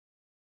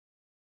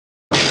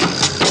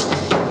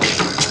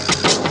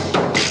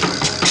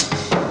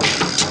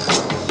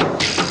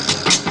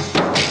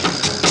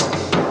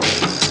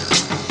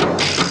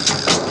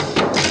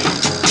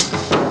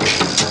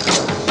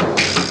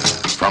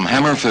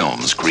Hammer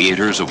Films,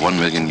 creators of 1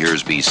 million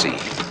years BC,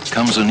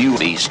 comes a new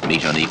beast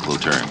meet on equal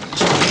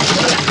terms.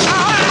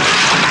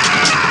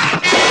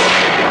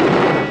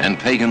 And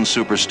pagan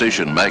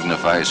superstition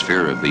magnifies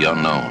fear of the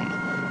unknown,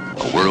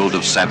 a world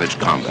of savage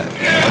combat,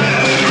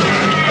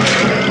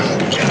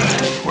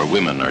 where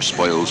women are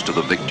spoils to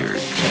the victor.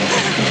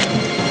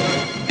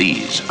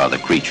 These are the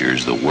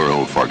creatures the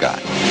world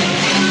forgot.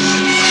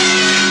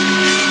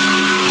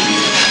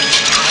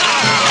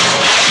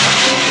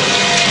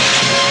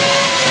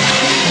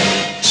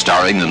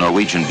 Starring the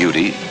Norwegian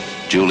beauty,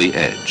 Julie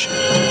Edge.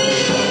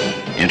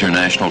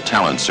 International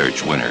Talent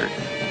Search winner,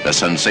 the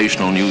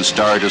sensational new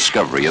star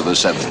discovery of the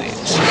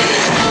 70s.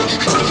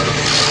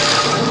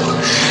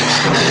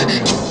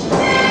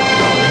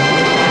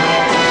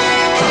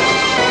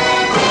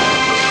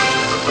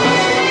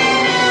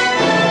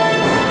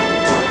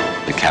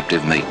 The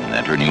captive maiden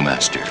and her new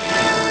master.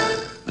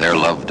 Their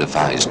love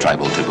defies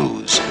tribal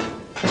taboos.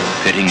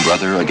 Pitting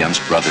brother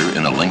against brother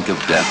in a link of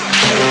death,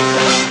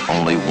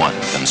 only one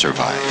can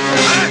survive.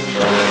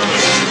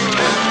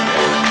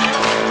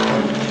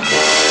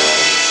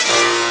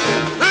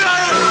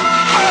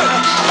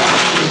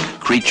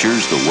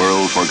 Creatures the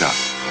world forgot.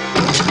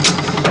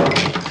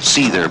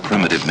 See their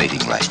primitive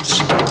mating rites,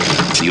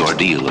 the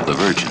ordeal of the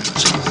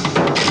virgins,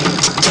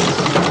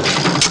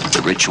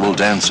 the ritual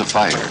dance of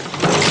fire,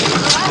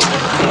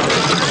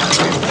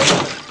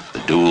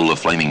 the duel of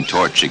flaming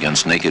torch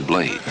against naked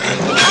blade,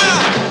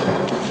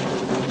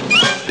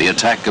 the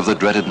attack of the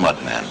dreaded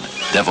mudmen,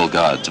 devil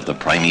gods of the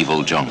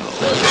primeval jungle.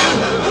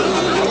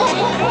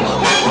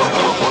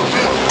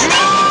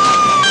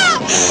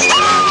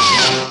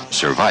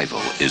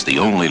 Survival is the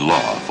only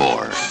law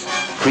for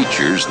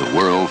creatures the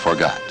world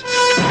forgot.